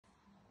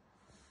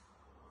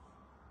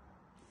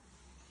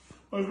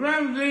Well,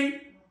 gramsey,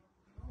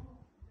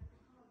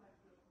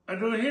 I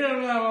do hear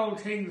a lot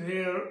of things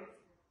here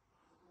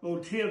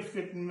about tapes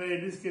getting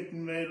made, this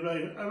getting made,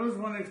 right? I just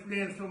want to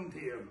explain something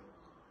to you.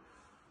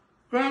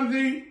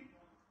 Gramsey,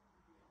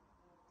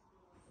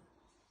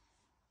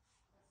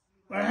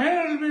 I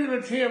had a bit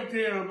of a tape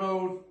there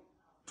about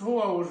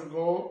 2 hours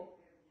ago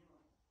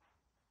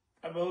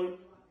about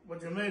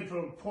what you made for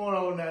a poor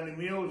old nanny,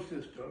 my old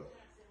sister.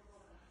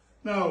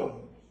 Now,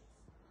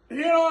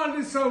 hear all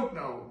this out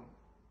now.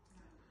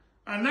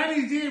 And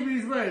Nanny's Davy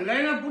as well.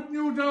 I'm not putting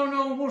you down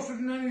no worse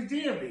than Nanny's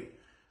Davy.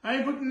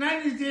 I'm putting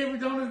Nanny's Davy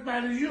down as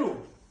bad as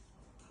you.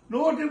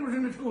 No difference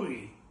in the two of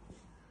you.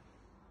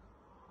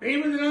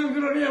 Even the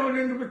uncle or there went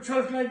into the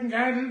church lighting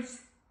candles.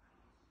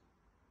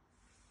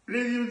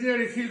 Lady was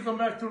there, he'll come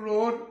back to the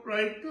road,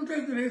 right? Don't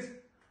listen to this.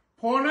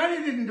 Poor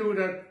Nanny didn't do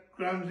that,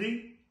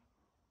 Gramsey.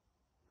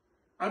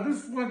 I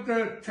just want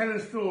to tell a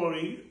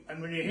story,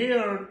 and when you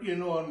hear it, you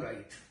know I'm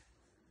right.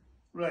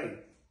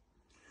 Right.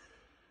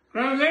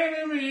 Gramsey, I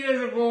remember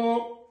years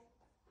ago,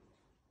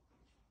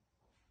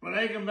 when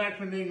I came back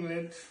from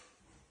England,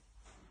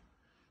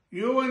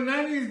 you and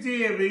Nanny's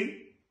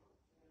Davy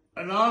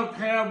and all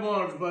pair of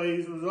boys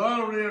boys was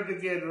all reared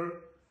together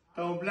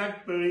down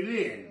Blackberry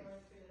Lane.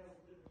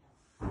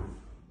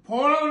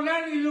 Poor old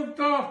Nanny looked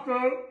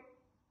after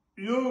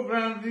you,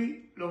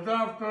 Gramsey, looked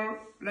after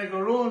like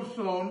her own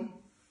son,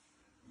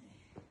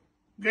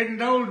 getting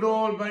down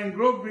buying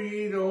grub for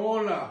you the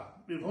whole lot.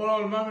 Before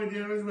all Mommy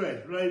there as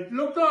well, right?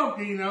 Looked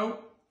after you now.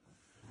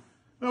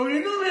 Now,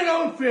 you do me an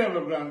old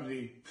favour,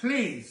 Gramsey.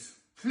 Please,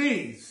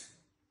 please.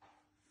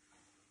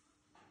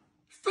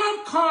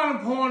 Stop calling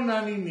poor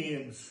Nanny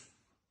names.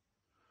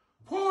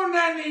 Poor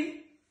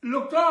Nanny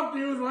looked after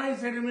you, as I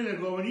said a minute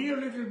ago, when you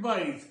were little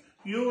boys,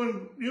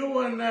 you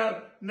and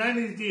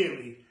Nanny's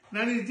Davy,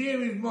 Nanny's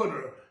Davy's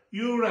mother,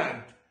 you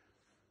ran.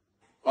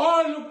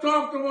 All looked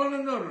after one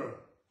another.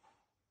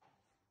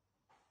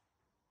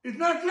 It's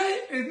not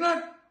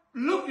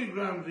lucky,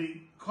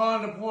 Gramsey,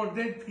 calling the poor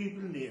dead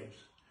people names.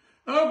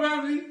 Now,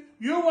 Gramsey,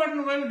 you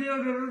wasn't well the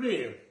other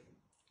day.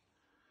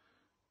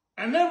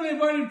 And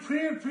everybody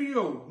prayed for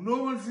you.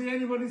 No one see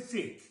anybody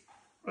sick,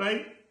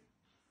 right?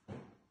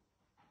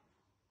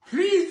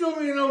 Please do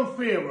me an old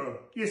favour.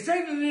 You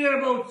said it here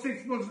about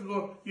 6 months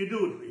ago, you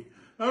do it for me.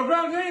 Now,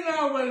 Gramsey, I'm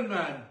not a well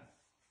man.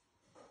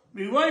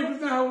 My wife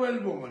is not a well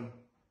woman.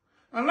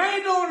 And I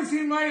don't want to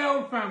see my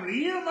old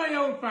family. You're my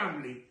old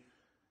family.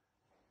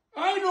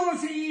 I don't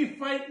see you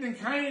fighting and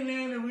carrying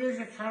on and where's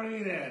you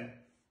carrying on.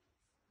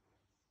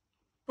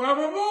 But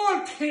of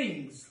all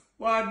things,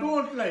 what I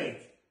don't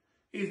like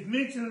is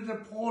mentioning the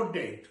poor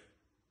dead.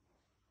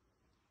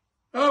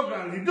 Oh,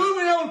 Gramsey, do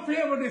me an old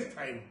favour this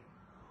time.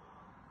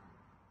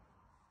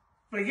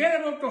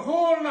 Forget about the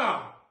whole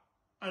lot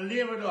and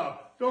leave it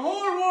off. The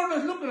whole world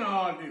is looking at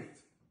all this.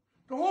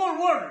 The whole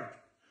world.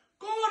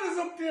 God is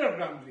up there,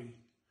 Gramsey.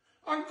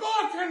 And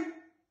God can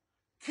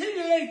kill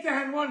you like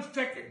that in 1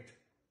 second.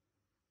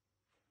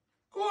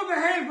 Go to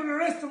hell for the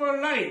rest of our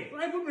life.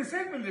 I put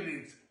myself into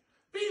this.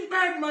 Being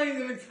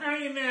bad-minded and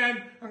carrying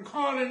on and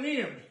calling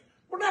names.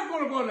 We're not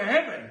going to go to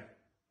heaven.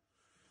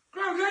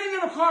 Gramsey, I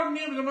never called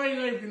names in my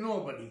life to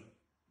nobody.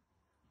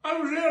 I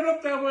was reared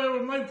up that way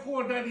with my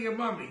poor daddy and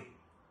mommy.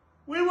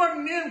 We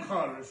weren't name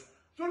callers.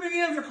 The only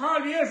names I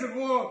called years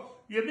ago,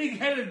 you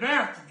big-headed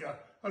bastard,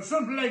 or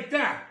something like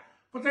that.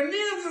 But the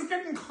names is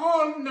getting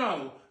called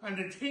now, and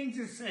the things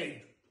is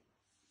said.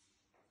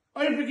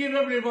 I forgive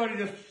everybody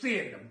just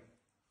saying them.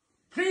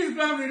 Please,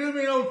 Gramsey, do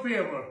me an old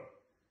favour.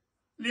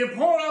 Leave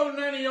poor old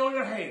Nanny out of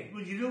your head.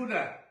 Would you do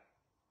that?